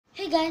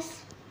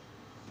Guys,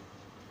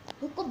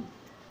 welcome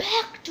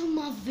back to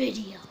my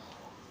video,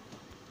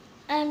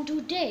 and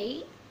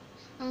today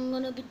I'm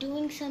gonna be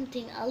doing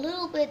something a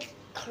little bit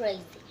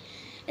crazy.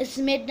 It's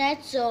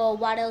midnight, so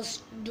what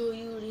else do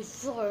you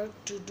refer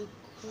to do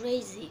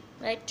crazy,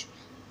 right?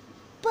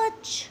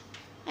 But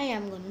I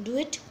am gonna do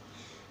it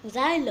because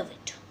I love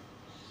it.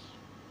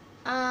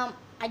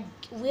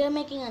 We are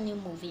making a new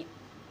movie,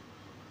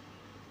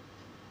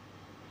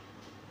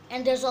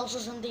 and there's also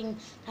something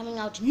coming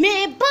out in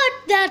May, but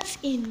that's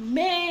in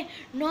May,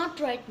 not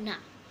right now.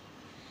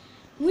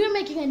 We're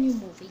making a new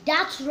movie.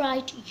 That's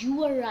right,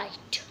 you are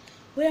right.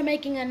 We're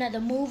making another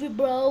movie,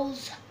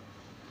 bros.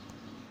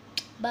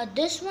 But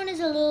this one is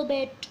a little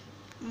bit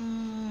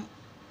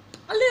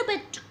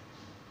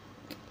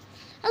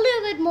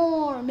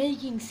more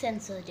making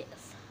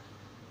sensitive.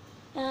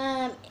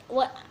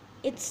 What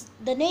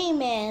the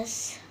name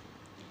is,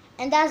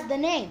 and that's the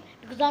name,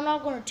 because I'm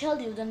not going to tell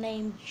you the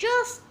name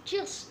just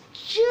yet.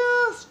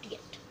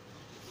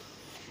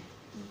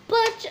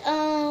 But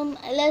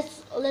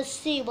let's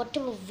see what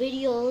type of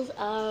videos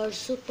are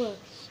super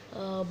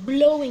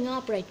blowing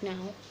up right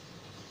now.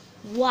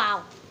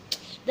 Wow,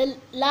 the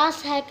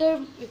last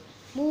hacker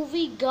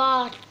movie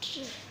got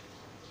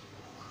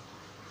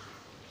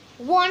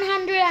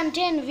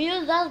 110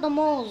 views. That's the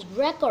most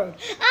record.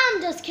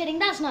 I'm just kidding,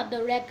 that's not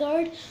the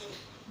record,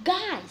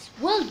 guys.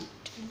 Well,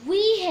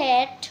 we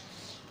had,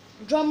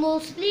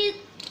 drumrolls please,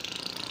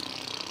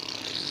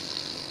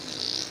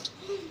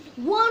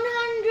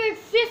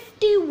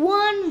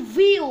 151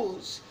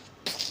 views.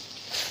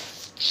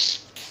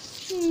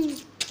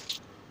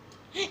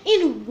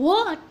 In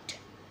what?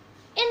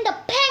 In the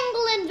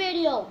pangolin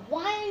video.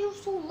 Why are you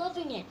so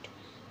loving it?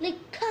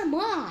 Like, come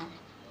on.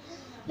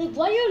 Like,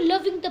 why are you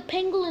loving the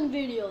pangolin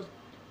videos?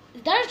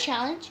 Is that a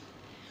challenge?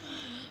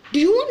 Do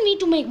you want me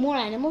to make more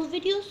animal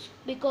videos?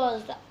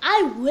 Because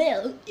I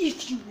will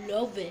if you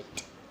love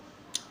it.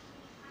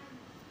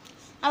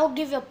 I will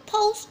give you a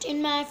post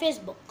in my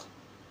Facebook.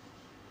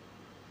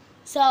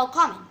 So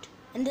comment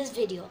in this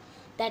video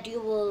that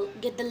you will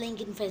get the link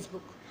in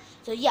Facebook.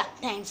 So yeah,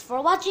 thanks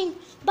for watching.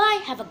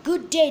 Bye. Have a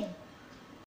good day.